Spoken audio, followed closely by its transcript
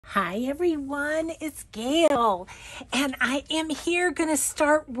Hi everyone, it's Gail, and I am here going to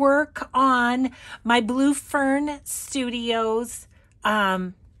start work on my Blue Fern Studios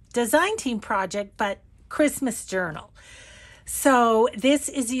design team project, but Christmas journal. So this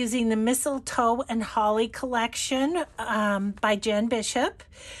is using the Mistletoe and Holly collection by Jen Bishop.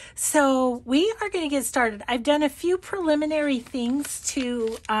 So we are going to get started. I've done a few preliminary things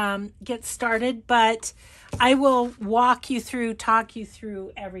to get started, but I will walk you through, talk you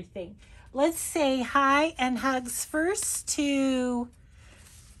through everything. Let's say hi and hugs first to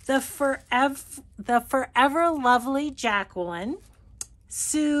the forever lovely Jacqueline,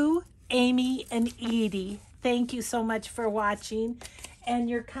 Sue, Amy, and Edie. Thank you so much for watching and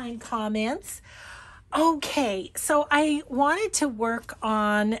your kind comments. Okay, so I wanted to work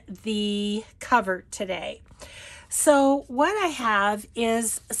on the cover today. So what I have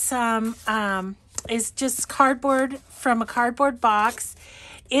is some is just cardboard from a cardboard box.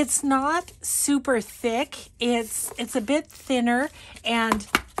 It's not super thick. It's a bit thinner and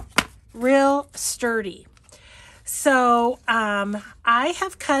real sturdy. So I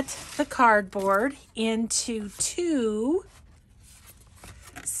have cut the cardboard into two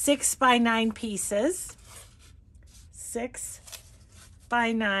 6x9 pieces.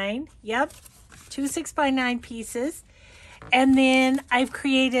 6x9, yep, two 6x9 pieces. And then I've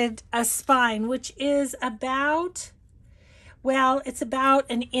created a spine, which is about, well, it's about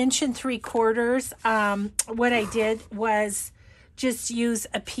 1 3/4 inches. What I did was just use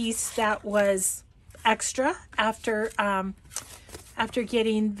a piece that was extra after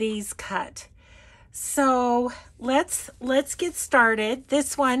getting these cut. So let's get started.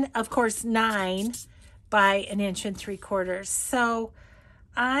 This one, of course, 9 by 1 3/4 inches. So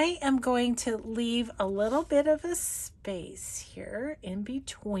I am going to leave a little bit of a space here in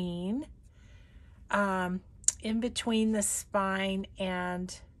between the spine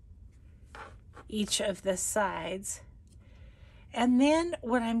and each of the sides. And then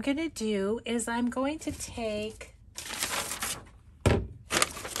what I'm going to do is I'm going to take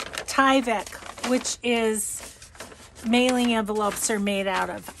Tyvek, which is mailing envelopes are made out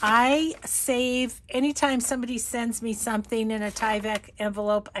of. I save, anytime somebody sends me something in a Tyvek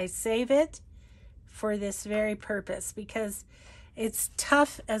envelope, I save it for this very purpose because it's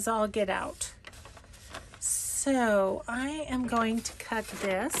tough as all get out. So I am going to cut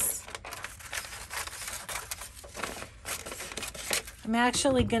this. I'm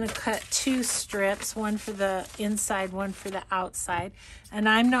actually going to cut 2 strips, one for the inside, one for the outside. And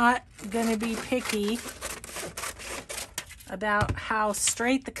I'm not going to be picky about how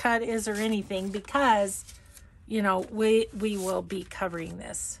straight the cut is or anything because, you know, we will be covering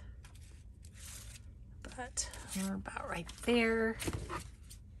this. But we're about right there.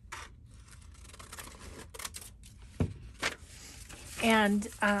 And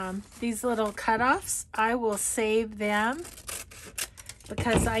these little cutoffs, I will save them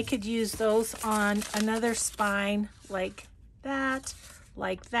because I could use those on another spine like that,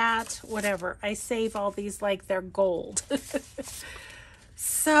 whatever. I save all these like they're gold.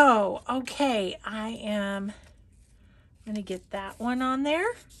 So, okay, I am going to get that one on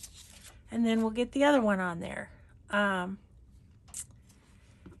there, and then we'll get the other one on there. And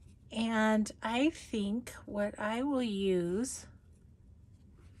I think what I will use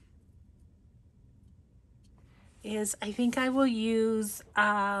is I think I'm going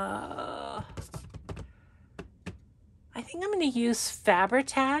to use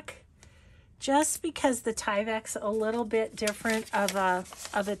Fabri-Tac just because the Tyvek's a little bit different of a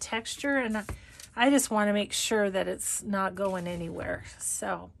texture, and I just want to make sure that it's not going anywhere.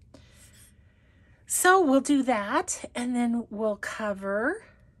 So we'll do that, and then we'll cover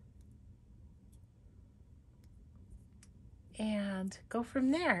and go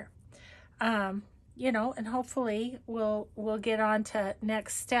from there. You know, and hopefully we'll get on to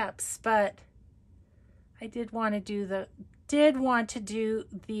next steps, but I did want to do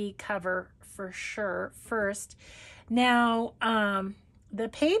the cover for sure first. Now, the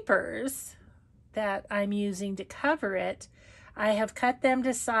papers that I'm using to cover it, I have cut them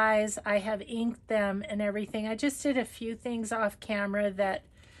to size, I have inked them and everything. I just did a few things off camera that,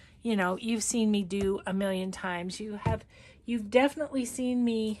 you know, you've seen me do a million times. You've definitely seen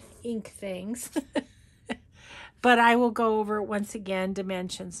me ink things. But I will go over once again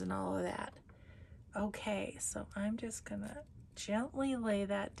dimensions and all of that. Okay, so I'm just gonna gently lay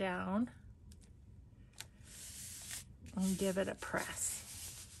that down and give it a press.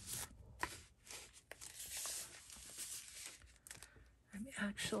 I'm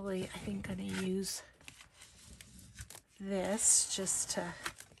actually, I think, gonna use this just to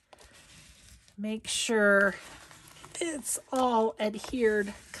make sure it's all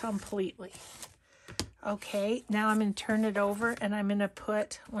adhered completely. Okay, now I'm going to turn it over and I'm going to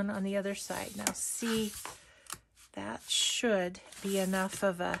put one on the other side. Now see, that should be enough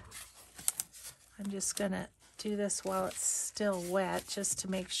of a, I'm just going to do this while it's still wet just to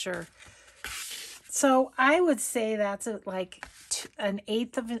make sure. So I would say that's like a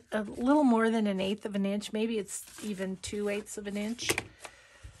little more than an eighth of an inch. Maybe it's even 2/8 of an inch.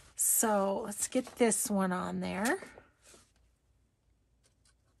 So let's get this one on there.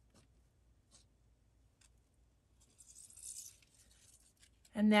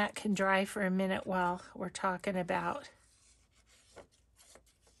 And that can dry for a minute while we're talking about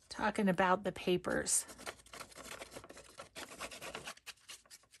the papers.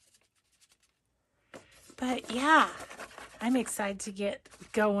 But yeah, I'm excited to get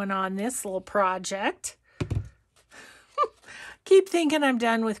going on this little project. Keep thinking I'm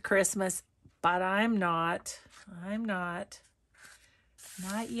done with Christmas, but I'm not. I'm not.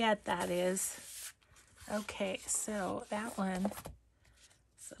 Not yet, that is. Okay, so that one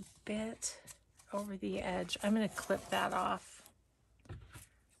is a bit over the edge. I'm going to clip that off. I'm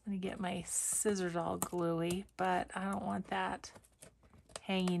going to get my scissors all gluey, but I don't want that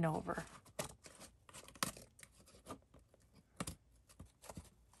hanging over.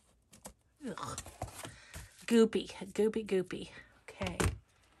 Ugh. Goopy, goopy, goopy. Okay.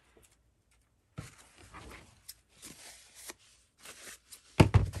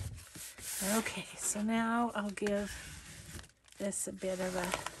 Okay, so now I'll give this a bit of a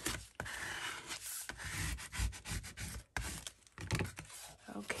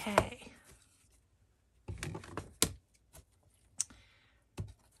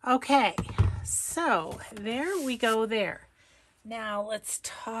Okay, so there we go there. Now let's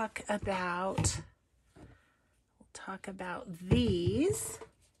talk about these.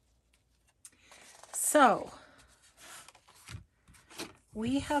 So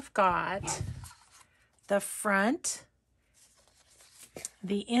we have got the front,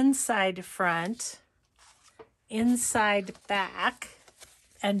 the inside front, inside back,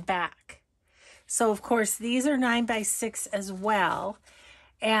 and back. So of course these are 9x6 as well.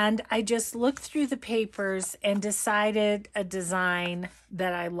 And I just looked through the papers and decided a design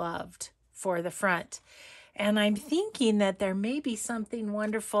that I loved for the front. And I'm thinking that there may be something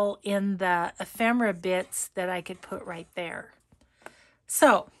wonderful in the ephemera bits that I could put right there.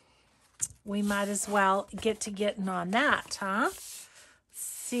 So we might as well get to getting on that, huh? Let's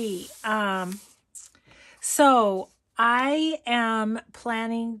see. So I am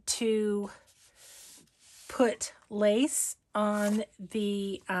planning to put lace on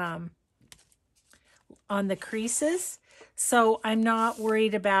the creases, so I'm not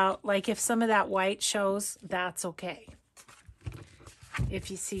worried about, like, if some of that white shows, that's okay,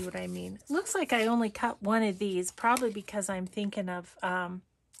 if you see what I mean. Looks like I only cut one of these, probably because I'm thinking of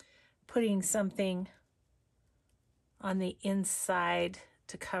putting something on the inside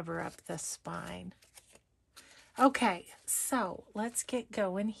to cover up the spine. Okay, so let's get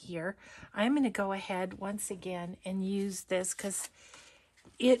going here. I'm going to go ahead once again and use this because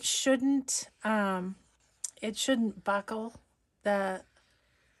it shouldn't buckle the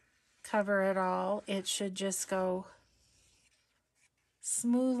cover at all. It should just go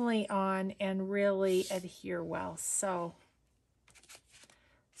smoothly on and really adhere well. So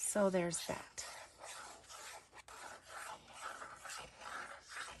there's that.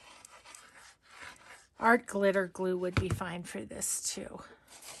 Art glitter glue would be fine for this too.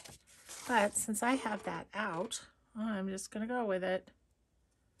 But since I have that out, I'm just going to go with it.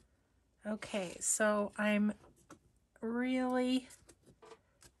 Okay, so I'm really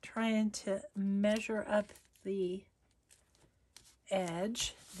trying to measure up the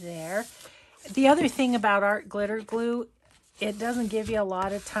edge there. The other thing about art glitter glue, it doesn't give you a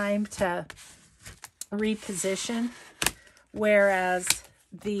lot of time to reposition, whereas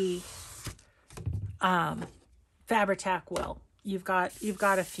the Fabri-Tac will. You've got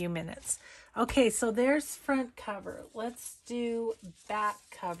a few minutes. Okay, so there's front cover. Let's do back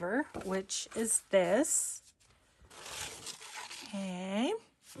cover, which is this. Okay.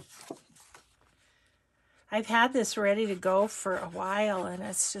 I've had this ready to go for a while, and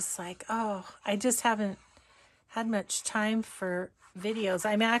it's just like, oh, I just haven't had much time for videos.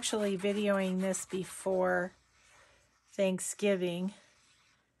 I'm actually videoing this before Thanksgiving,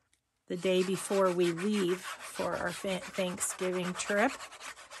 the day before we leave for our Thanksgiving trip.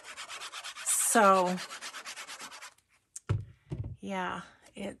 So, yeah,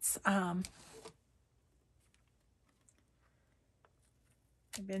 it's, I've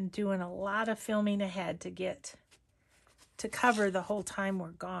been doing a lot of filming ahead to cover the whole time we're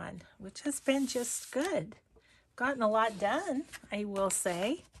gone, which has been just good. gotten a lot done, I will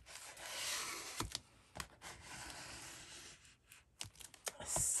say.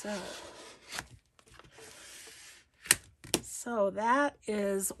 So that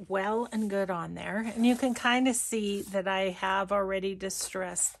is well and good on there. And you can kind of see that I have already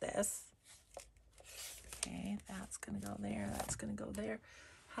distressed this. Okay, that's going to go there. That's going to go there.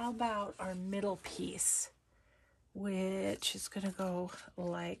 How about our middle piece, which is going to go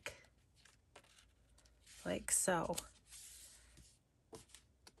like so.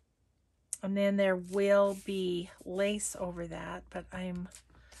 And then there will be lace over that, but I'm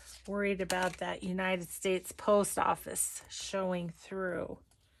worried about that United States Post Office showing through.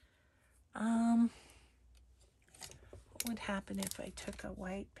 What would happen if I took a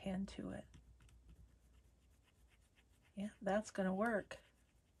white pen to it? Yeah, that's going to work.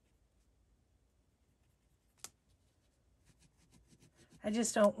 I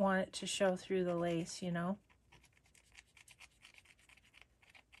just don't want it to show through the lace, you know.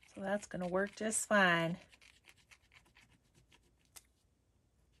 So that's going to work just fine.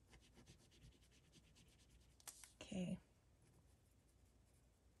 Okay.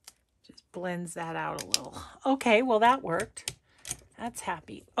 Just blends that out a little. Okay, well that worked. That's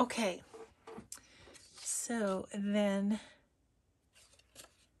happy. Okay. So then I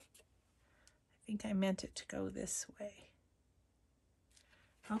think I meant it to go this way.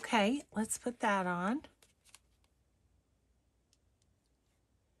 Okay, let's put that on.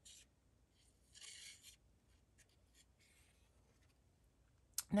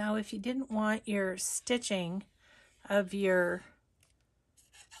 Now, if you didn't want your stitching of your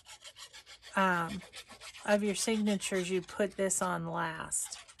signatures, you put this on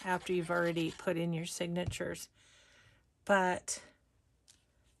last after you've already put in your signatures. But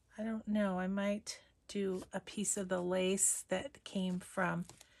I don't know, I might do a piece of the lace that came from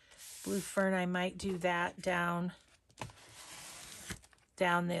Blue Fern. I might do that down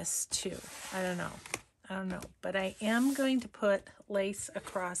this too. I don't know, but I am going to put lace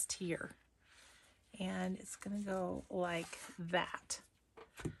across here, and it's going to go like that.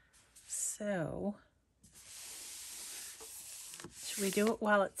 So should we do it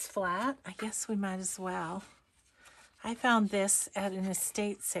while it's flat? I guess we might as well. I found this at an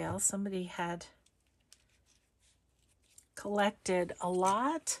estate sale. Somebody had collected a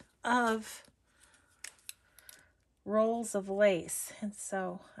lot of rolls of lace, and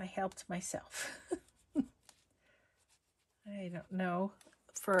so I helped myself. I don't know,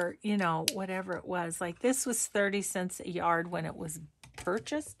 for, you know, whatever it was. Like, this was 30 cents a yard when it was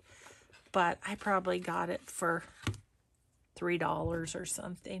purchased, but I probably got it for $3 or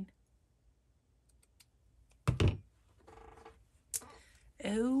something.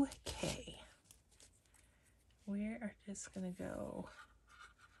 Okay. We are just going to go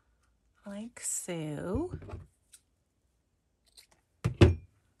like so.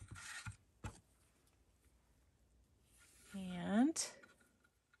 And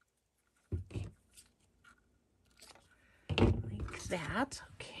like that.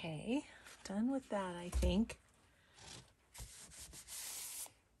 Okay, done with that, I think.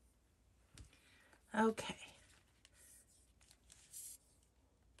 Okay.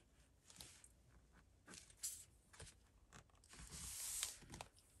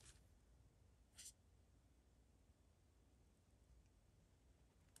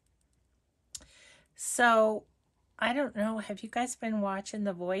 So, I don't know, have you guys been watching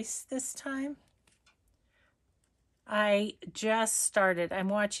The Voice this time? I just started. I'm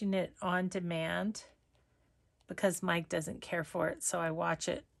watching it on demand because Mike doesn't care for it, so I watch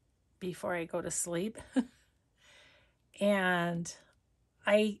it before I go to sleep. And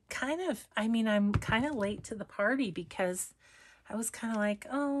I'm kind of late to the party because I was kind of like,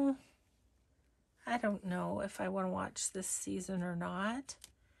 oh, I don't know if I want to watch this season or not.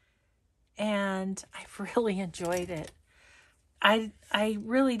 And I've really enjoyed it. I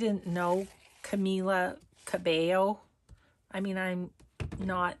really didn't know Camila Cabello. I mean, I'm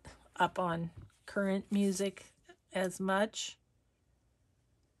not up on current music as much.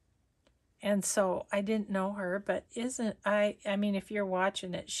 And so I didn't know her, but I mean, if you're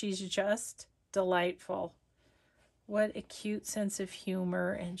watching it, she's just delightful. What a cute sense of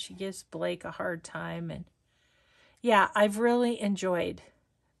humor, and she gives Blake a hard time. And yeah, I've really enjoyed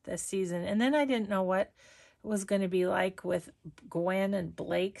this season. And then I didn't know what it was going to be like with Gwen and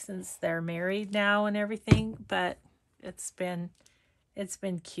Blake since they're married now and everything, but it's been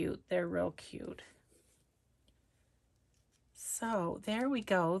cute. They're real cute. So there we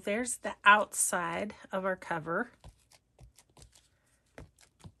go. There's the outside of our cover.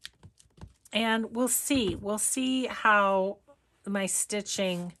 And we'll see how my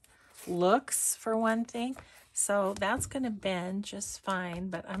stitching looks, for one thing. So that's going to bend just fine,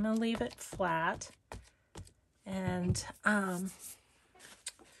 but I'm going to leave it flat. And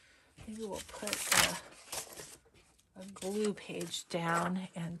maybe we'll put a glue page down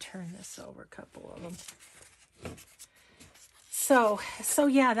and turn this over, a couple of them. So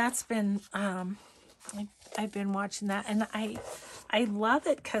yeah, that's been, I've been watching that, and I love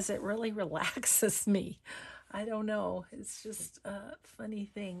it because it really relaxes me. I don't know. It's just a funny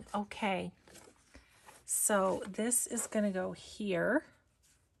thing. Okay. So this is going to go here.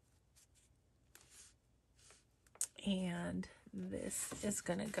 And this is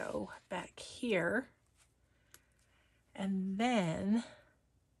going to go back here. And then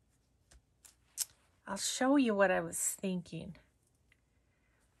I'll show you what I was thinking.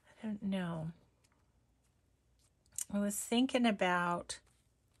 I don't know. I was thinking about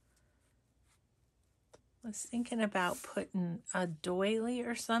putting a doily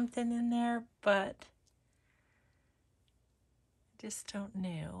or something in there, but I just don't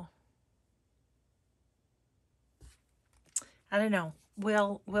know. I don't know.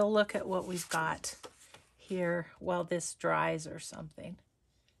 We'll look at what we've got here while this dries or something.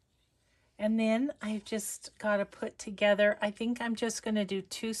 And then I've just got to put together, I think I'm just going to do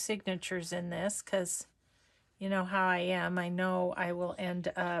 2 signatures in this because you know how I am. I know I will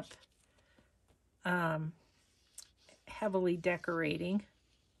end up heavily decorating.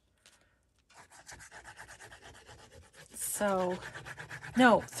 So,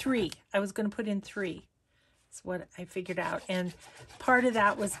 no, 3. I was going to put in 3. That's what I figured out. And part of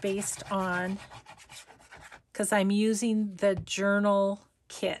that was based on, because I'm using the journal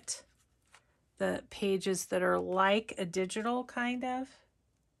kit, the pages that are like a digital kind of,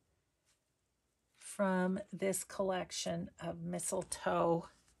 from this collection of Mistletoe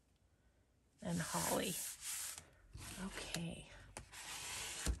and Holly. Okay,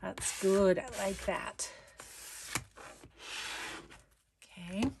 that's good. I like that.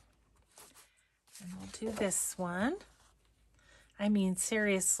 Okay, and we'll do this one. I mean,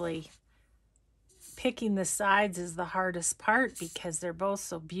 seriously, picking the sides is the hardest part because they're both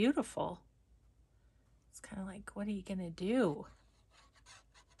so beautiful. It's kind of like, what are you going to do?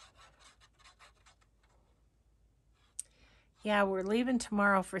 Yeah, we're leaving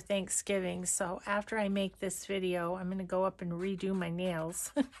tomorrow for Thanksgiving, so after I make this video, I'm going to go up and redo my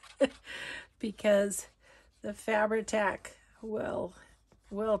nails because the Fabri-Tac will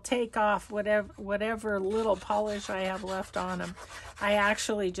take off whatever little polish I have left on them. I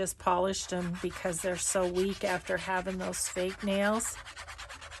actually just polished them because they're so weak after having those fake nails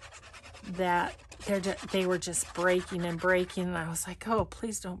that they were just breaking and breaking, and I was like, oh,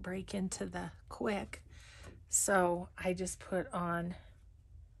 please don't break into the quick. So I just put on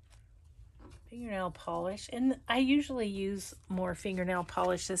fingernail polish, and I usually use more fingernail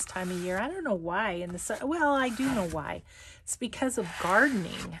polish this time of year. I don't know why. Well, I do know why. It's because of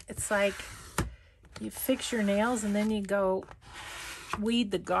gardening. It's like you fix your nails and then you go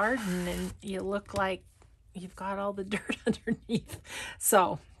weed the garden and you look like you've got all the dirt underneath.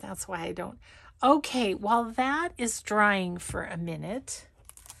 So that's why I don't. Okay, while that is drying for a minute,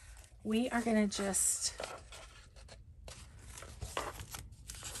 we are going to just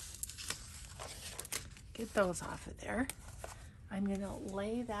get those off of there. I'm going to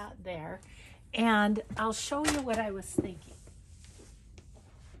lay that there, and I'll show you what I was thinking.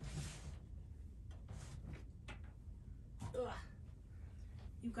 Ugh.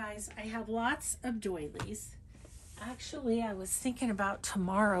 You guys, I have lots of doilies. Actually, I was thinking about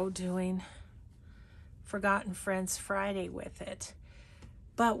tomorrow doing Forgotten Friends Friday with it.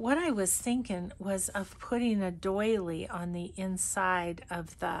 But what I was thinking was of putting a doily on the inside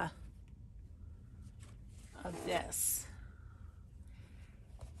of this.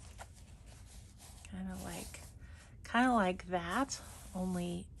 Kind of like that,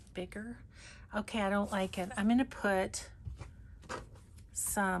 only bigger. Okay, I don't like it. I'm going to put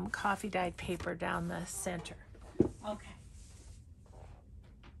some coffee dyed paper down the center. Okay.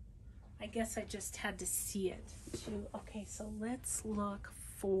 I guess I just had to see it too. Okay, so let's look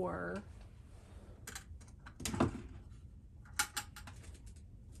for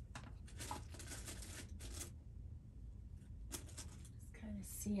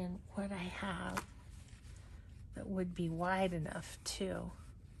seeing what I have that would be wide enough too.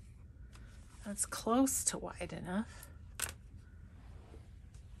 That's close to wide enough.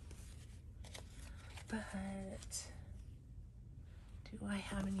 But do I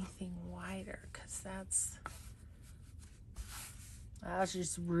have anything wider? Because that's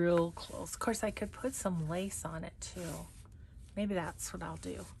just real close. Of course, I could put some lace on it too. Maybe that's what I'll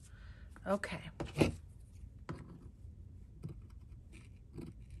do. Okay.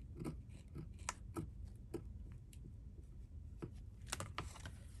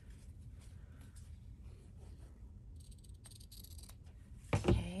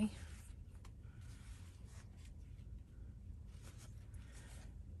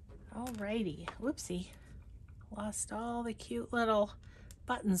 Alrighty, whoopsie. Lost all the cute little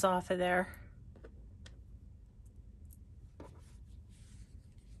buttons off of there.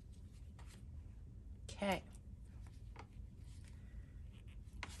 Okay.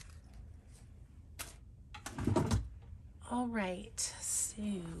 All right, so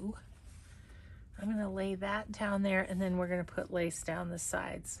I'm going to lay that down there, and then we're going to put lace down the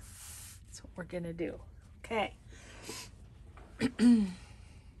sides. That's what we're going to do. Okay. Oh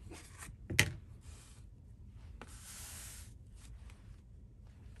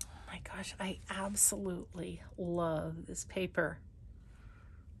my gosh, I absolutely love this paper.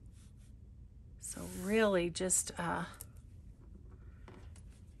 So really just a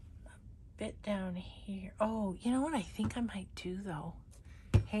bit down here. Oh, you know what I think I might do though?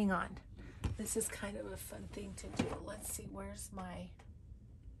 Hang on. This is kind of a fun thing to do. Let's see, where's my,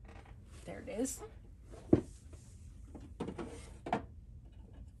 there it is.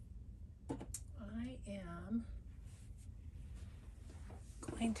 I am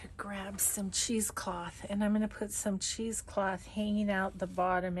going to grab some cheesecloth, and I'm going to put some cheesecloth hanging out the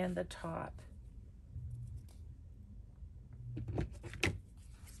bottom and the top.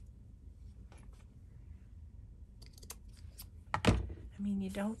 I mean, you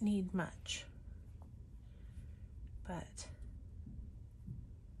don't need much, but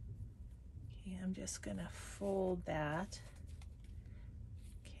okay, I'm just going to fold that.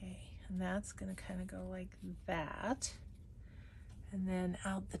 Okay, and that's going to kind of go like that. And then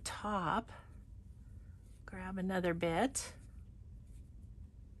out the top, grab another bit.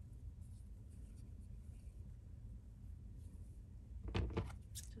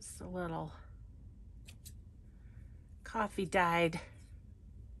 Just a little coffee dyed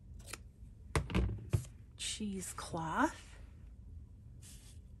cheesecloth.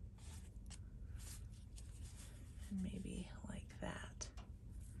 And maybe like that.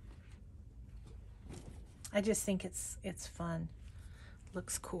 I just think it's fun.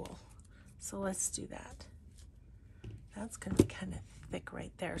 Looks cool. So let's do that. That's going to be kind of thick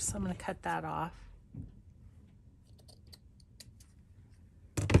right there, so I'm going to cut that off.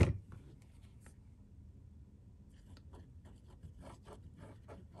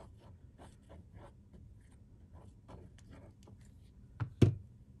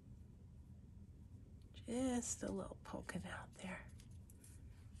 Just a little poking out there.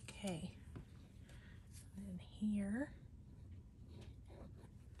 Okay. And then here,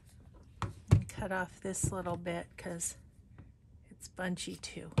 and cut off this little bit because it's bunchy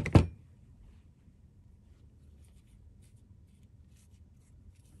too.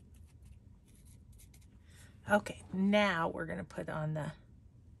 Okay, now we're going to put on the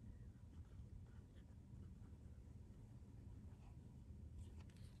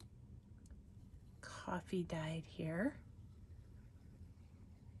coffee dyed here.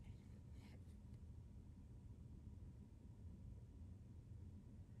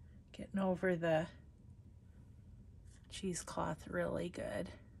 Getting over the cheesecloth really good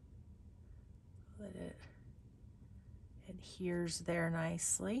so that it adheres there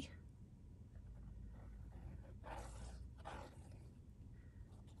nicely.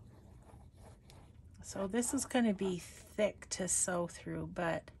 So this is going to be thick to sew through,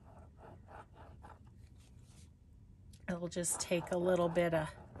 but it'll just take a little bit of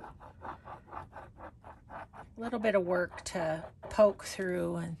work to poke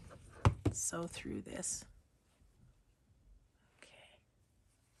through and sew through this.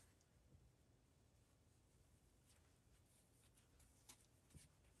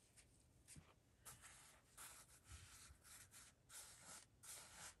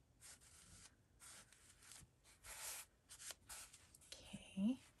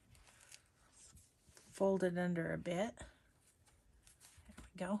 Okay. Fold it under a bit. There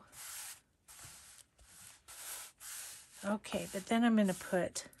we go. Okay, but then I'm going to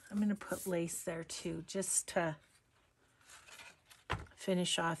put lace there too, just to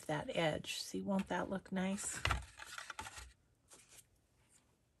finish off that edge. See, won't that look nice?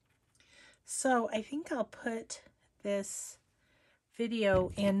 So I think I'll put this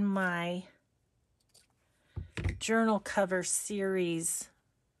video in my journal cover series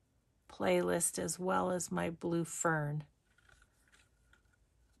playlist as well as my Blue Fern.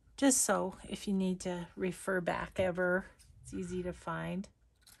 Just so if you need to refer back ever, it's easy to find.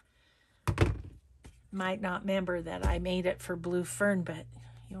 Might not remember that I made it for Blue Fern, but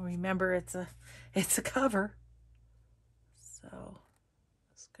you'll remember it's a cover. So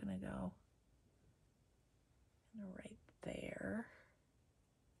it's gonna go right there.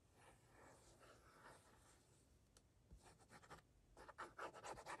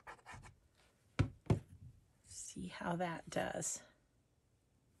 See how that does.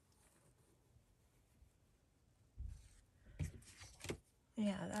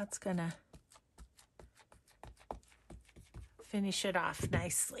 Yeah, that's gonna finish it off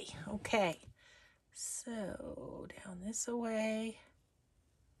nicely. Okay, so down this away.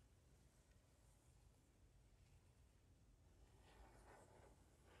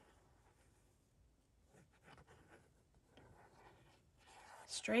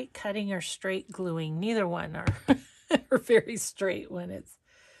 Straight cutting or straight gluing, neither one are, are very straight when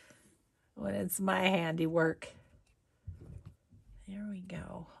it's my handiwork. There we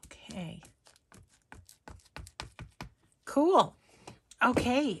go. Okay. Cool.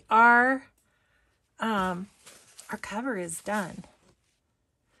 Okay, our cover is done.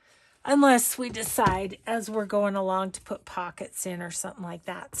 Unless we decide as we're going along to put pockets in or something like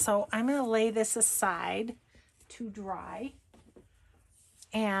that. So I'm going to lay this aside to dry.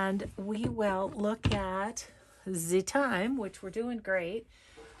 And we will look at the time, which we're doing great.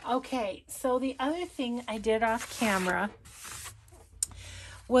 Okay, so the other thing I did off camera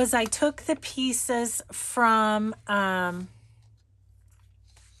was I took the pieces from the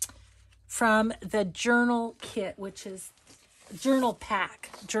journal kit, which is journal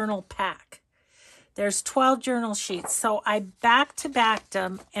pack. There's 12 journal sheets. So I back-to-backed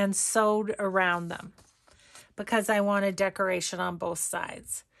them and sewed around them because I wanted decoration on both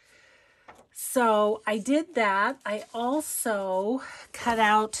sides. So I did that. I also cut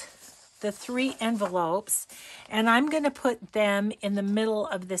out the 3 envelopes, and I'm going to put them in the middle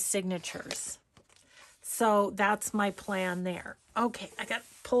of the signatures. So that's my plan there. Okay, I got to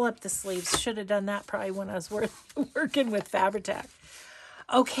pull up the sleeves. Should have done that probably when I was working with Fabri-Tac.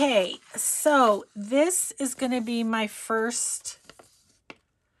 Okay, so this is going to be my first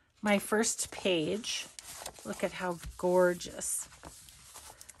page. Look at how gorgeous.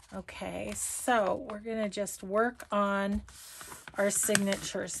 Okay, so we're going to just work on our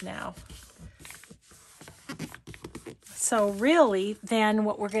signatures now. So really, then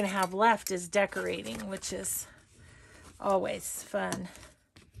what we're going to have left is decorating, which is always fun.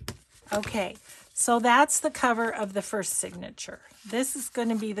 Okay, so that's the cover of the first signature. This is going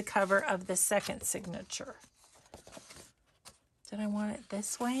to be the cover of the second signature. Did I want it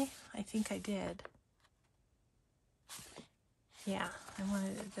this way? I think I did. Yeah, I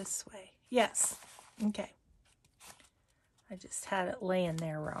wanted it this way. Yes. Okay. I just had it laying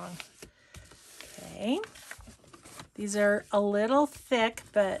there wrong. Okay. These are a little thick,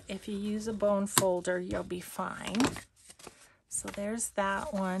 but if you use a bone folder, you'll be fine. So there's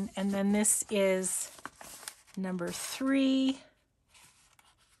that one. And then this is number 3.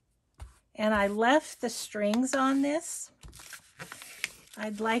 And I left the strings on this.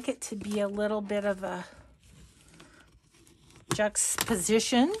 I'd like it to be a little bit of a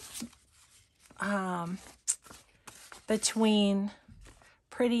juxtaposition between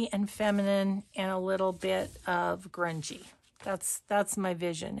pretty and feminine and a little bit of grungy. That's my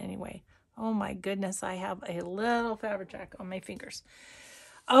vision anyway. Oh my goodness, I have a little Fabri-Tac on my fingers.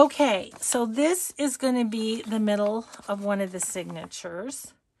 Okay, so this is going to be the middle of one of the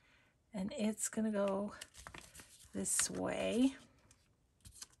signatures, and it's going to go this way.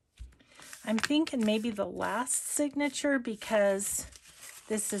 I'm thinking maybe the last signature because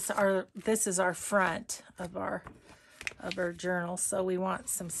this is our front of our journal, so we want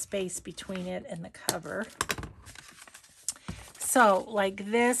some space between it and the cover. So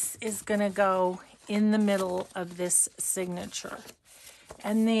like this is going to go in the middle of this signature.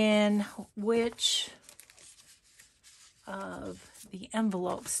 And then which of the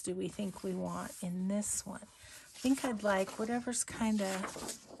envelopes do we think we want in this one? I think I'd like whatever's kind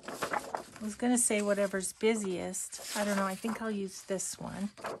of, I was going to say whatever's busiest. I don't know. I think I'll use this one.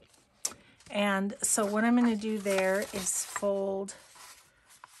 And so what I'm going to do there is fold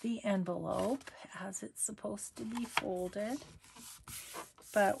the envelope as it's supposed to be folded.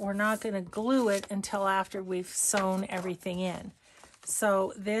 But we're not going to glue it until after we've sewn everything in.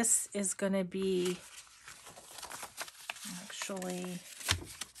 So this is going to be actually...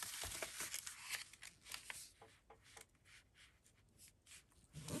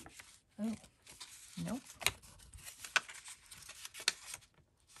 Oh, nope.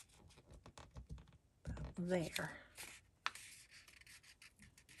 There.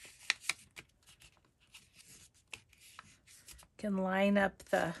 Can line up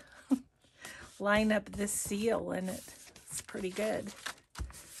the seal in it. It's pretty good.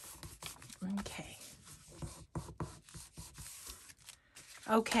 Okay.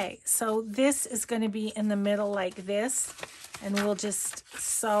 Okay, so this is going to be in the middle like this, and we'll just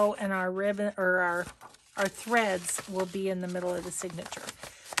sew, and our ribbon or our threads will be in the middle of the signature.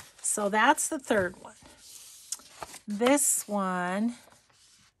 So that's the third one. This one,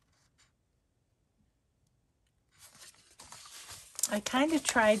 I kind of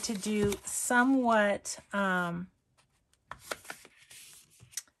tried to do somewhat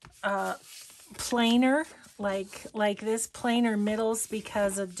plainer, like this, plainer middles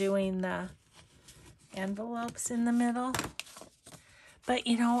because of doing the envelopes in the middle. But,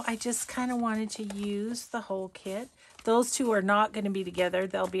 you know, I just kind of wanted to use the whole kit. Those two are not going to be together.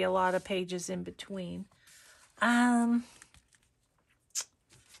 There'll be a lot of pages in between.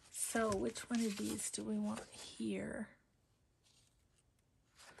 So which one of these do we want here?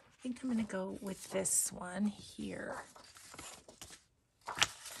 I think I'm going to go with this one here.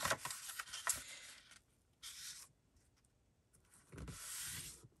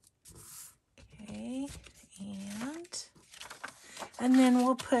 Okay, and then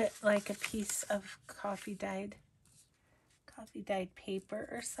we'll put like a piece of coffee dyed paper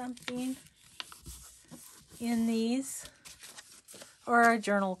or something in these, or a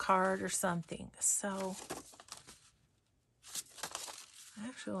journal card or something. So I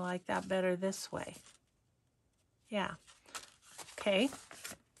actually like that better this way. Yeah. Okay.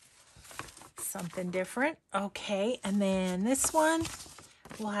 Something different. Okay, and then this one,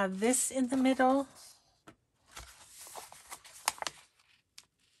 we'll have this in the middle.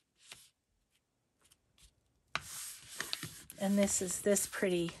 And this is this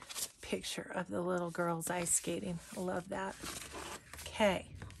pretty picture of the little girls ice skating. I love that. Okay.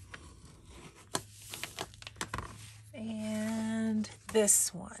 And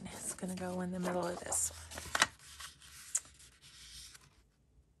this one is going to go in the middle of this one.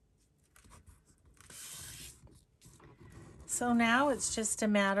 So now it's just a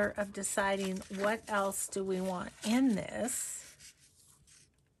matter of deciding what else do we want in this.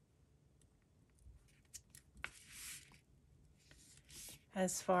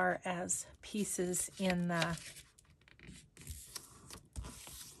 As far as pieces in the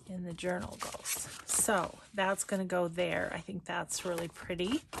journal goes. So that's going to go there. I think that's really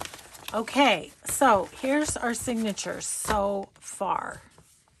pretty. Okay, so here's our signatures so far.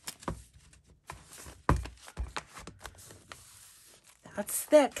 That's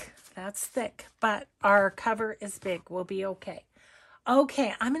thick, but our cover is big. We'll be okay.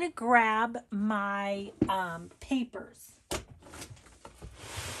 Okay, I'm going to grab my papers.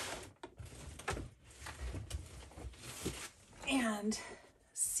 And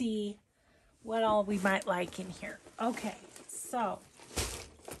see what all we might like in here. Okay, so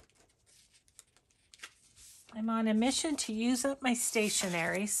I'm on a mission to use up my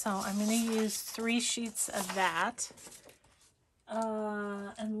stationery, so I'm going to use 3 sheets of that.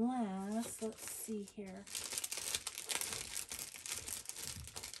 Unless, let's see here.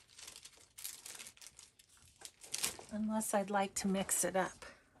 Unless I'd like to mix it up.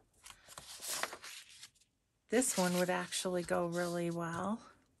 This one would actually go really well.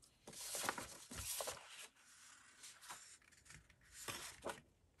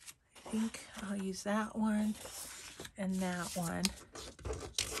 I think I'll use that one and that one.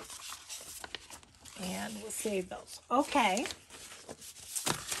 And we'll save those. Okay.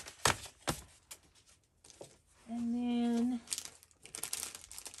 And then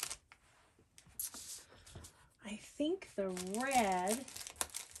I think the red,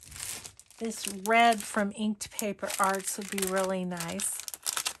 this red from Inked Paper Arts would be really nice.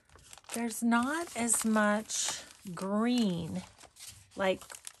 There's not as much green, like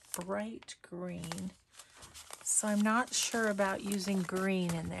bright green. So I'm not sure about using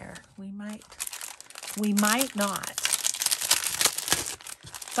green in there. We might not.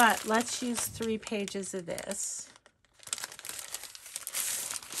 But let's use 3 pages of this.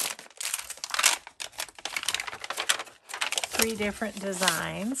 Three different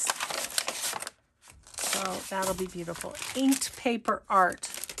designs. So that'll be beautiful. Inked Paper Art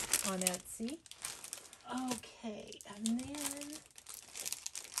on Etsy. Okay, and then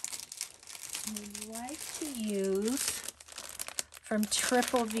I'd like to use from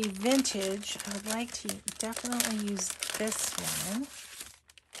Triple V Vintage. I would like to definitely use this one.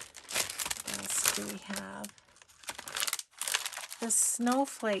 What else do we have? The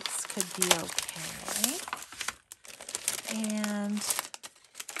snowflakes could be okay. And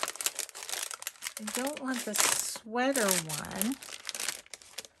I don't want the sweater one,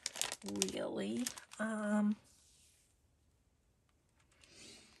 really.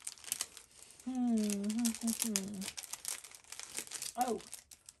 Oh.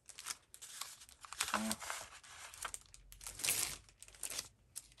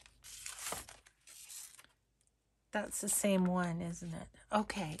 That's the same one, isn't it?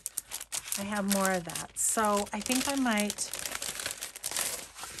 Okay. I have more of that. So I think I might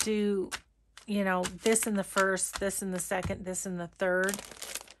do, you know, this in the first, this in the second, this in the third.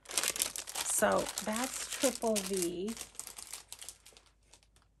 So that's Triple V.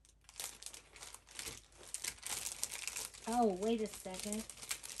 Oh, wait a second.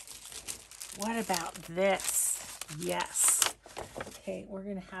 What about this? Yes. Okay, we're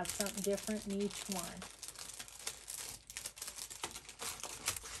going to have something different in each one.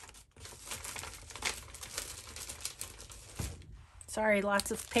 Sorry,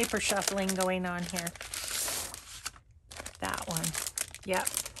 lots of paper shuffling going on here. That one. Yep.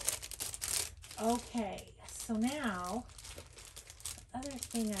 Okay, so now, the other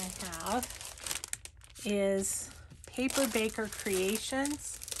thing I have is Paper Baker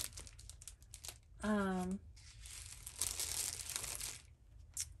Creations.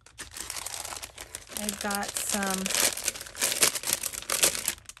 I've got some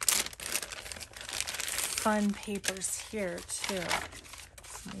fun papers here too.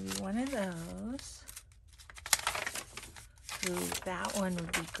 Maybe one of those. Ooh, that one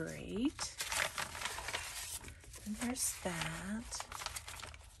would be great. And there's that.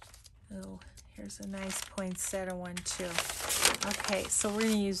 Oh, here's a nice poinsettia one too. Okay, so we're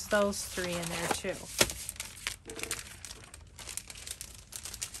going to use those three in there too.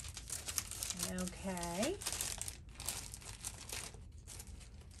 Okay.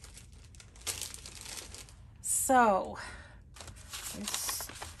 So,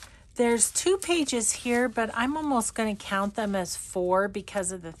 there's 2 pages here, but I'm almost going to count them as 4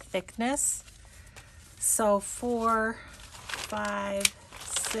 because of the thickness. So 4, 5,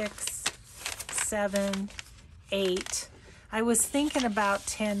 6, 7, 8. I was thinking about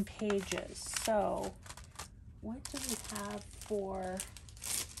 10 pages. So what do we have for?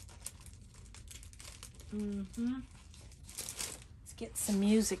 Let's get some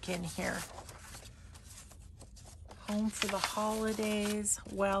music in here. Home for the Holidays,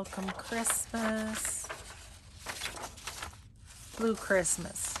 Welcome Christmas, Blue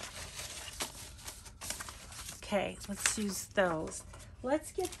Christmas. Okay, let's use those.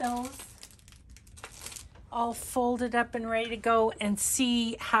 Let's get those all folded up and ready to go and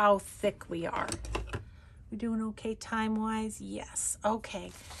see how thick we are. We doing okay time-wise? Yes.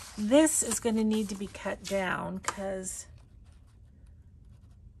 Okay. This is going to need to be cut down because,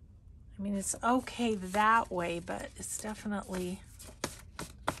 I mean, it's okay that way, but it's definitely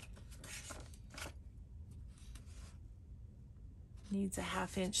needs a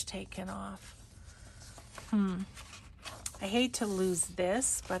 1/2 inch taken off. I hate to lose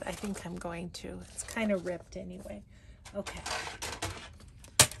this, but I think I'm going to. It's kind of ripped anyway. Okay.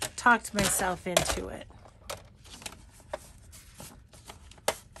 Talked myself into it.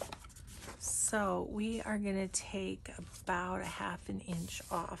 So we are going to take about a 1/2 inch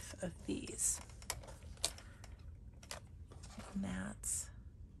off of these. And that's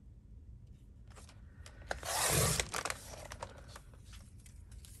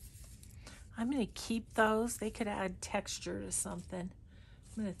I'm going to keep those. They could add texture to something.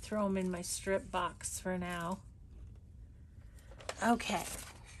 I'm going to throw them in my strip box for now. Okay.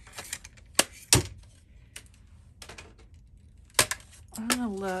 I'm going to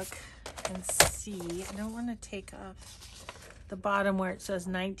look and see. I don't want to take off the bottom where it says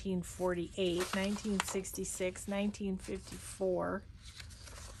 1948, 1966, 1954.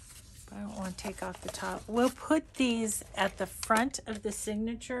 But I don't want to take off the top. We'll put these at the front of the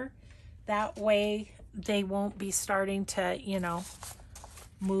signature. That way they won't be starting to, you know,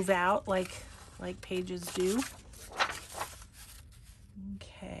 move out like pages do.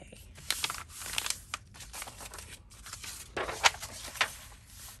 Okay.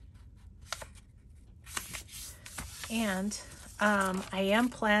 And I am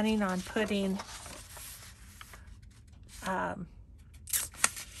planning on putting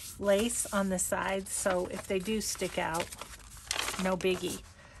lace on the sides, so if they do stick out, no biggie.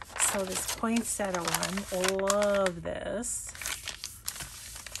 So this poinsettia one, love this.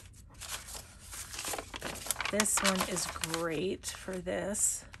 This one is great for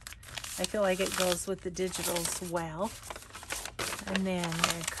this. I feel like it goes with the digitals well. And then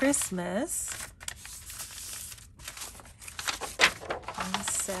Merry Christmas.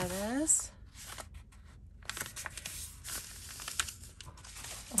 Poinsettias.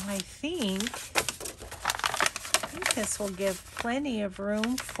 I think this will give plenty of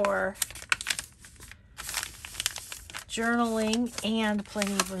room for journaling and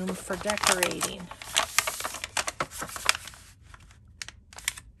plenty of room for decorating.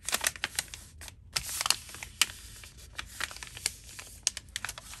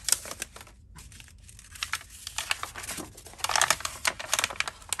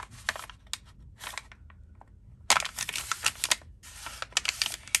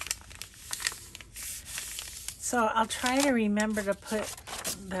 So I'll try to remember to put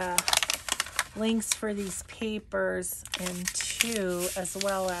the links for these papers in too, as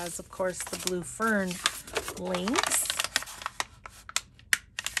well as, of course, the Blue Fern links.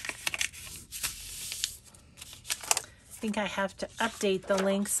 think I have to update the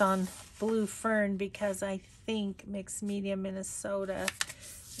links on Blue Fern because I think Mixed Media Minnesota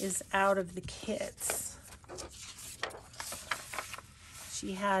is out of the kits.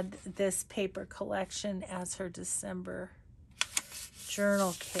 She had this paper collection as her December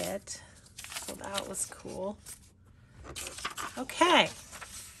journal kit, so that was cool. Okay.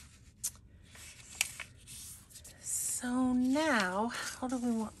 So now, how do we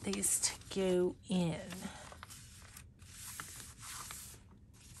want these to go in?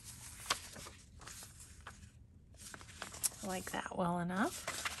 I like that well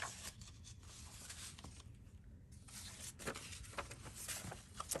enough.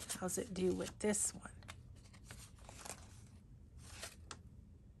 How's it do with this one?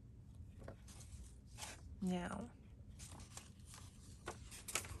 No.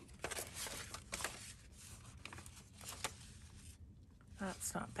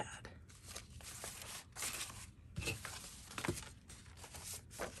 That's not bad.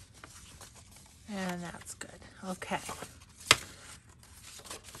 And that's good. Okay.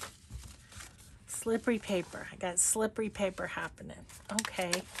 Slippery paper. I got slippery paper happening.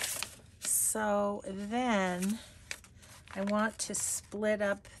 Okay. So then I want to split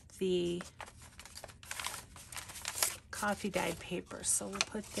up the coffee dyed paper. So we'll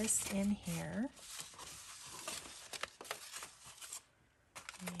put this in here.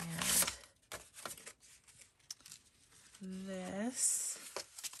 And this.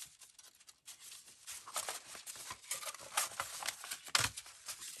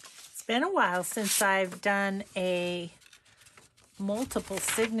 It's been a while since I've done a multiple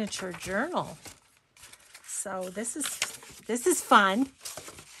signature journal. So this is fun.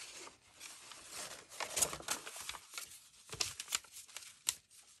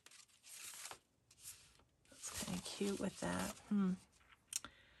 That's kind of cute with that.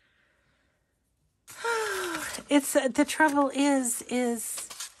 It's the trouble is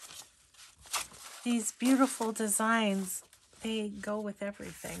these beautiful designs, they go with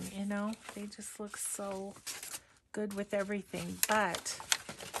everything, you know? They just look so good with everything. But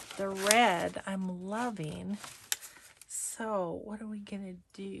the red I'm loving. So what are we gonna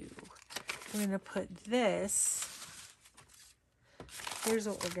do? We're gonna put this. Here's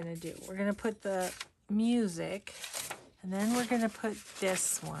what we're gonna do. We're gonna put the music, and then we're gonna put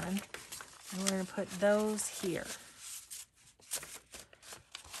this one. And we're going to put those here.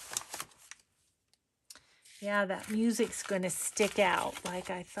 Yeah, that music's going to stick out like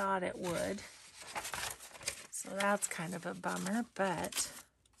I thought it would. So that's kind of a bummer, but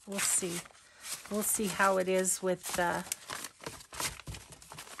we'll see. We'll see how it is with the...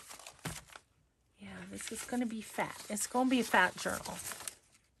 Yeah, this is going to be fat. It's going to be a fat journal.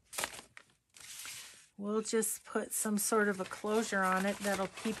 We'll just put some sort of a closure on it that'll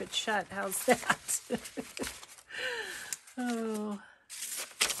keep it shut. How's that? Oh.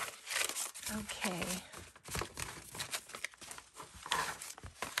 Okay.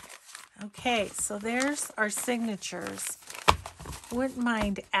 Okay, so there's our signatures. Wouldn't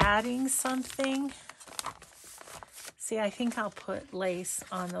mind adding something. See, I think I'll put lace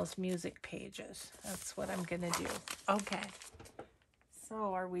on those music pages. That's what I'm going to do. Okay.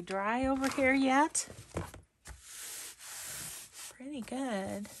 So, are we dry over here yet? Pretty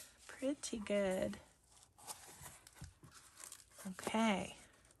good. Pretty good. Okay.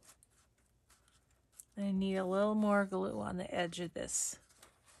 I need a little more glue on the edge of this.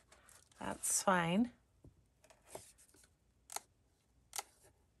 That's fine.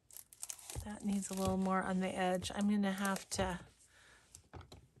 That needs a little more on the edge. I'm going to have to,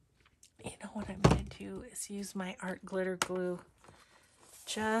 you know what I'm going to do is use my art glitter glue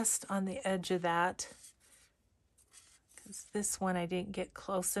just on the edge of that, because this one I didn't get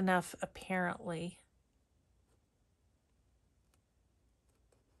close enough apparently.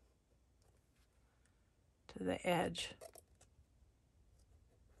 To the edge.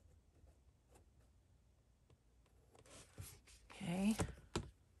 Okay.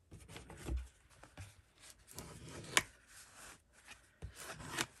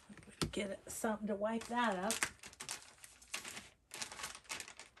 Get something to wipe that up.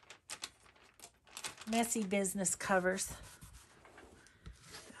 Messy business covers.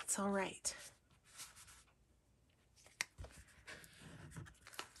 That's all right.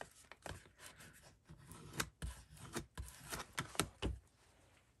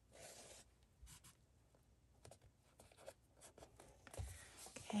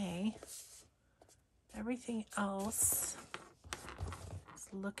 Okay. Everything else is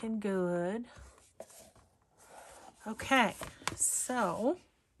looking good. Okay, so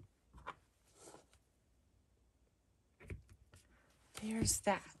there's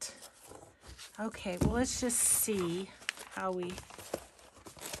that. Okay, well, let's just see how we...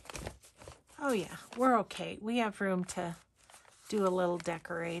 Oh yeah, we're okay. We have room to do a little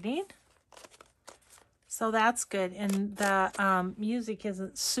decorating. So that's good. And the music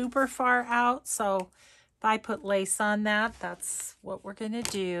isn't super far out. So if I put lace on that, that's what we're going to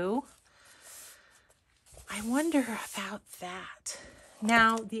do. I wonder about that.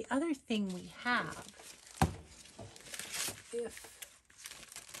 Now, the other thing we have, if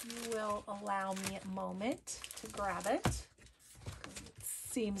you will allow me a moment to grab it, it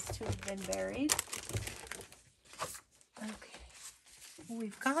seems to have been buried. Okay,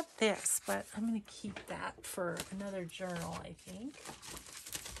 we've got this, but I'm going to keep that for another journal, I think.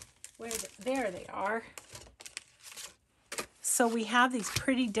 There they are. So we have these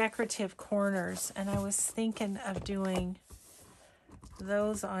pretty decorative corners, and I was thinking of doing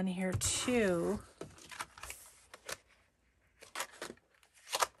those on here too.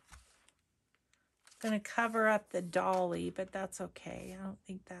 I'm going to cover up the dolly, but that's okay. I don't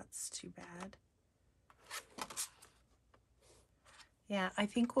think that's too bad. Yeah, I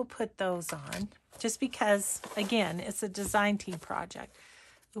think we'll put those on just because, again, it's a design team project.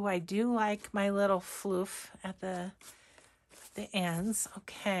 Ooh, I do like my little floof at the ends.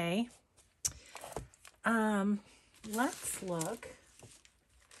 Okay. Let's look.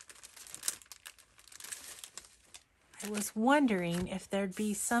 I was wondering if there'd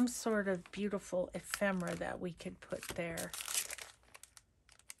be some sort of beautiful ephemera that we could put there.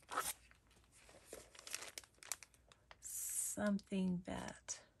 Something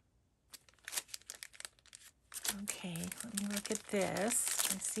that... Okay, let me look at this.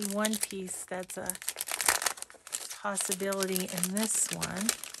 I see one piece that's a possibility in this one. I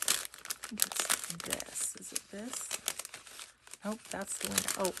think it's this. Is it this? Nope, that's the window.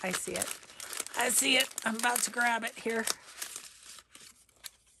 Oh, I see it. I see it. I'm about to grab it here.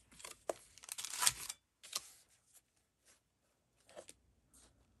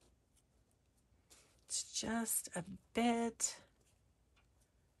 It's just a bit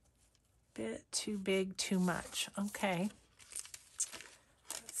too big, too much. Okay.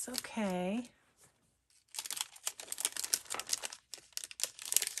 It's okay.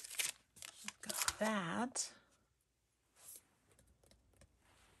 Got that.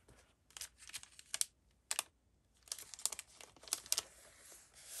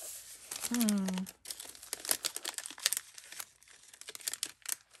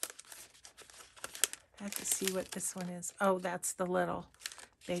 I have to see what this one is. Oh, that's the little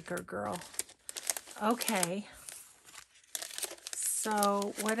baker girl. Okay.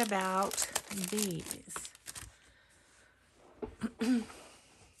 So what about these? I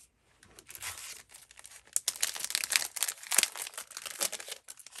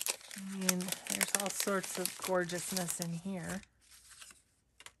mean, there's all sorts of gorgeousness in here.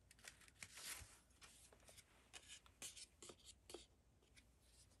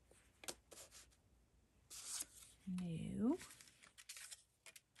 New.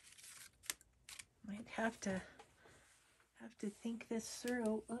 Might have to think this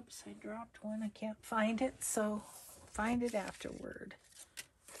through. Oops, I dropped one. I can't find it, so find it afterward.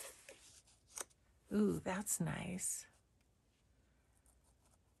 Ooh, that's nice.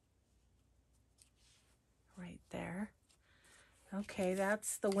 Right there. Okay,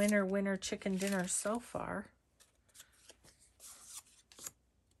 that's the winner chicken dinner so far.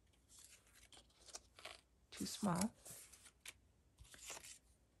 Too small.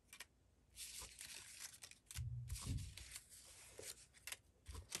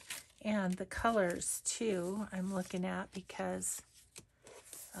 And the colors too, I'm looking at because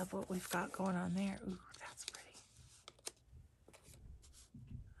of what we've got going on there. Ooh, that's pretty.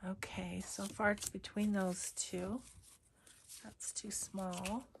 Okay, so far it's between those two. That's too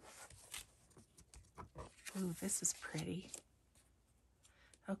small. Ooh, this is pretty.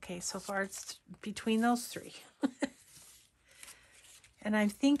 Okay, so far it's between those three. And I'm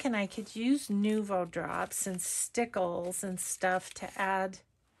thinking I could use Nuvo drops and stickles and stuff to add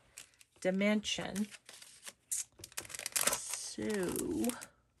dimension. So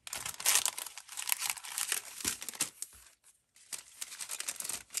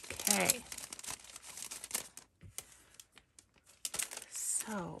okay.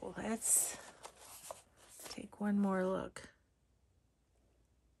 So let's take one more look.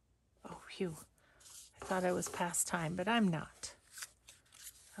 Oh, phew. I thought I was past time, but I'm not.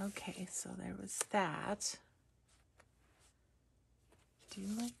 Okay, so there was that. Do you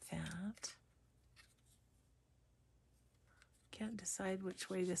like that? Can't decide which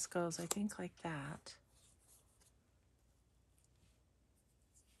way this goes. I think like that.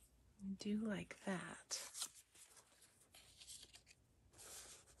 I do like that.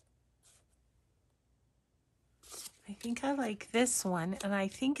 I think I like this one, and I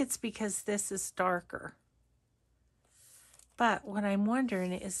think it's because this is darker. But what I'm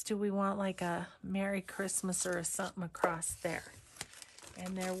wondering is, do we want like a Merry Christmas or something across there?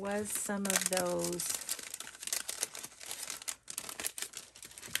 And there was some of those,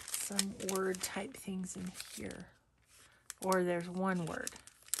 some word type things in here. Or there's one word.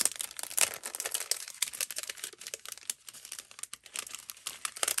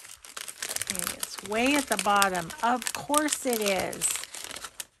 Okay, it's way at the bottom. Of course it is.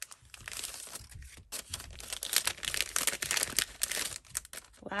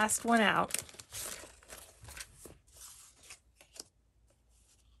 Last one out.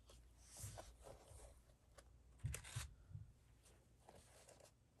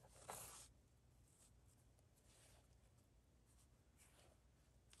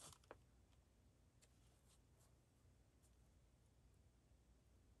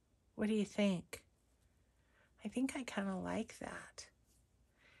 What do you think? I think I kind of like that.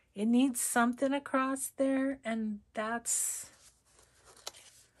 It needs something across there, and that's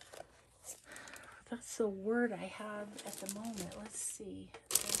the word I have at the moment. Let's see.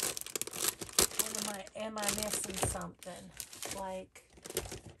 What am I missing something? Like,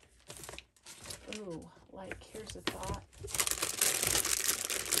 ooh, like here's a thought.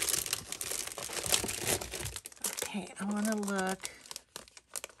 Okay, I want to look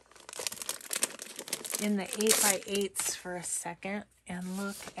in the 8x8s for a second and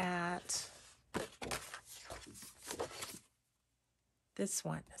look at this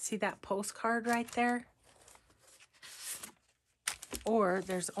one. See that postcard right there? Or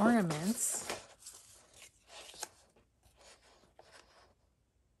there's ornaments.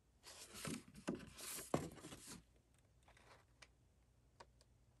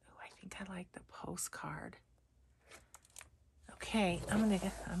 Oh, I think I like the postcard. Okay, I'm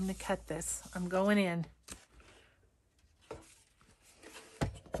gonna cut this. I'm going in.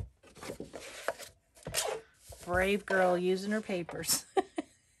 Brave girl using her papers.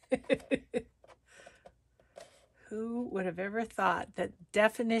 Who would have ever thought that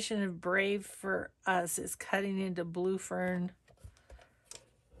definition of brave for us is cutting into Blue Fern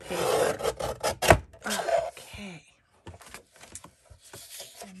paper? Okay.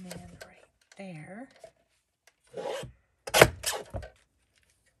 And then right there.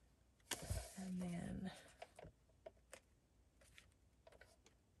 And then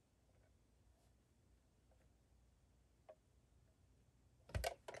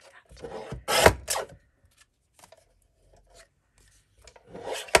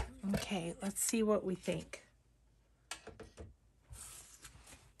okay, let's see what we think.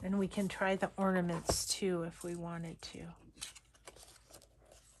 And we can try the ornaments too if we wanted to.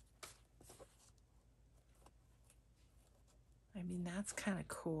 I mean, that's kind of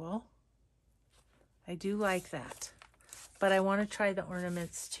cool. I do like that. But I want to try the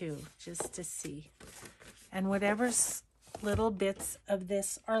ornaments too, just to see. And whatever's little bits of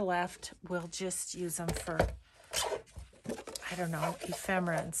this are left, we'll just use them for, I don't know,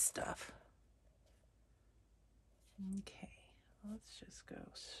 ephemera and stuff. Okay, let's just go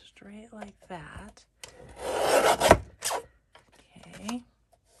straight like that. Okay.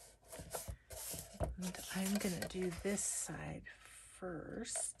 And I'm going to do this side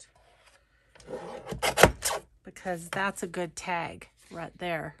first because that's a good tag right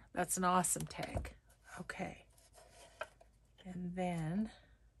there. That's an awesome tag. Okay. And then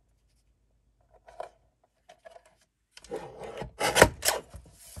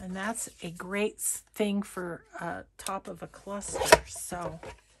that's a great thing for top of a cluster. So,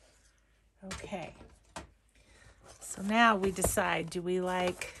 okay. So now we decide, do we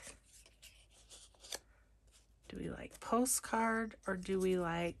like postcard or do we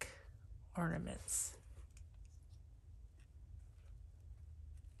like ornaments?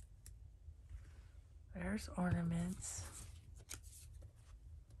 There's ornaments.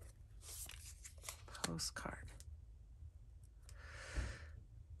 Postcard.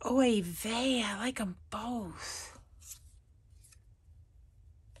 Oy vey, I like them both.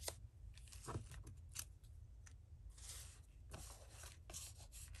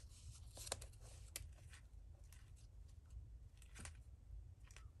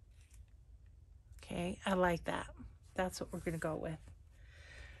 Okay, I like that. That's what we're going to go with.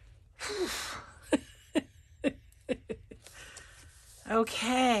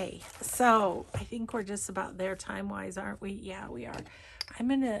 Okay, so I think we're just about there time-wise, aren't we? Yeah, we are. I'm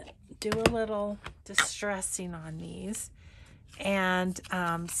going to do a little distressing on these. And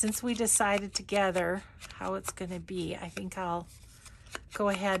since we decided together how it's going to be, I think I'll go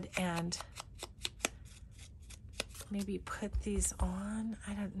ahead and maybe put these on.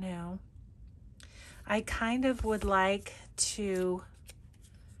 I don't know. I kind of would like to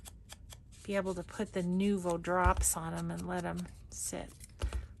be able to put the Nuvo drops on them and let them sit.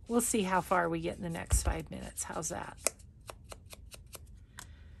 We'll see how far we get in the next 5 minutes. How's that?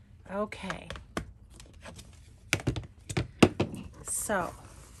 Okay. So,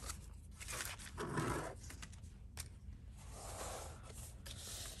 I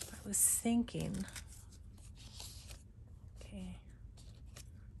was thinking, okay,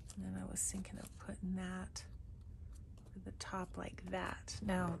 and then I was thinking of putting that at the top like that.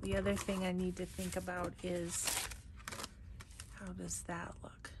 Now, the other thing I need to think about is, how does that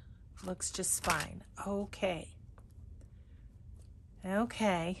look? Looks just fine. Okay.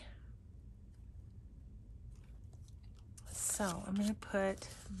 Okay. So I'm going to put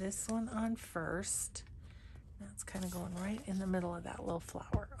this one on first. That's kind of going right in the middle of that little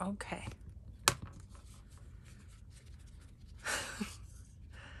flower. Okay.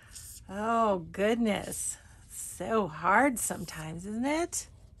 Oh, goodness. So hard sometimes, isn't it?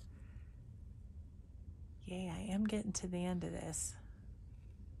 Yay, I am getting to the end of this.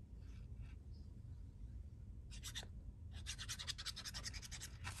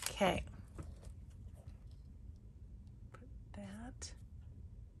 Okay. Put that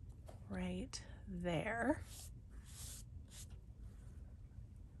right there.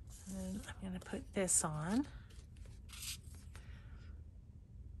 And then I'm going to put this on.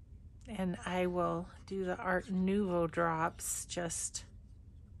 And I will do the Art Nouveau drops just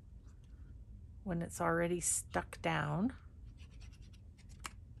when it's already stuck down.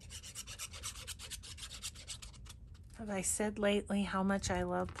 Have I said lately how much I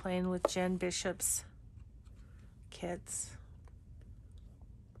love playing with Jen Bishop's kits?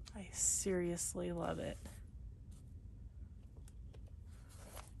 I seriously love it.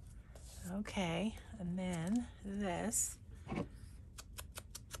 Okay, and then this.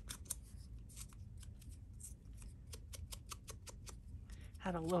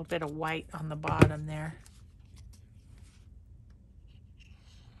 Had a little bit of white on the bottom there.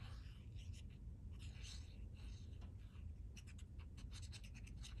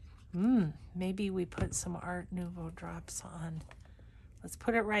 Maybe we put some Art Nouveau drops on. Let's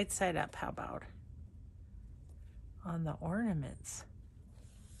put it right side up, how about? On the ornaments.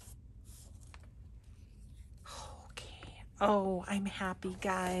 Okay. Oh, I'm happy,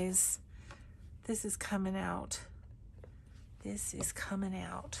 guys. This is coming out. This is coming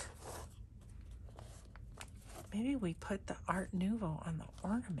out. Maybe we put the Art Nouveau on the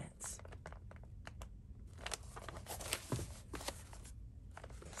ornaments.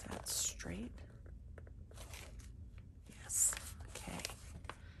 Is that straight? Yes. Okay.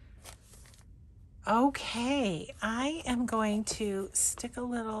 Okay, I am going to stick a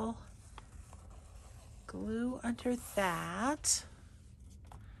little glue under that.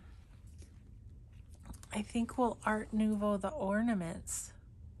 I think we'll Art Nouveau the ornaments.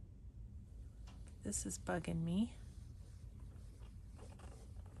 This is bugging me.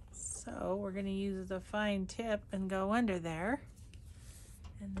 So we're going to use the fine tip and go under there.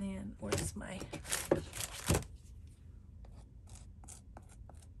 And then where's my...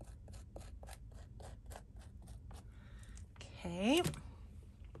 Okay.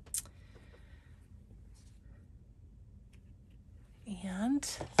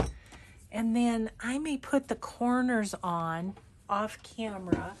 And then I may put the corners on off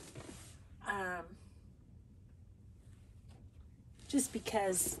camera, just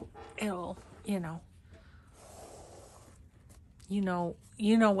because it'll, you know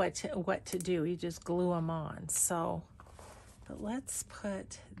what to do. You just glue them on. So, but let's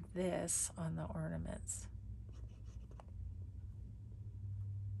put this on the ornaments.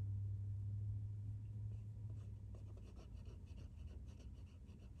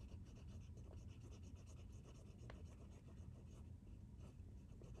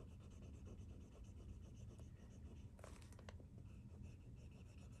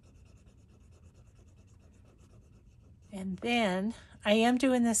 And then I am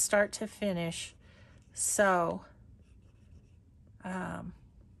doing this start to finish, so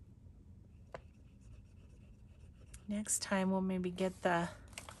next time we'll maybe get the,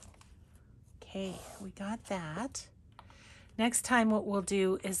 okay, we got that. Next time what we'll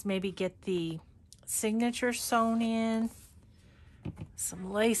do is maybe get the signature sewn in,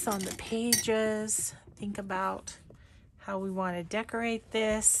 some lace on the pages, think about how we want to decorate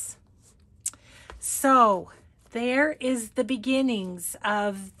this. So there is the beginnings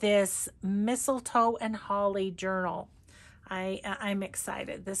of this Mistletoe and Holly journal. I'm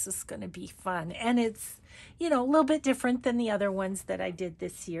excited. This is going to be fun. And it's, you know, a little bit different than the other ones that I did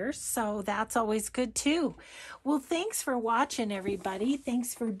this year. So that's always good too. Well, thanks for watching, everybody.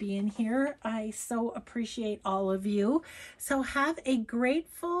 Thanks for being here. I so appreciate all of you. So have a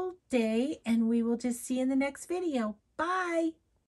grateful day, and we will just see you in the next video. Bye.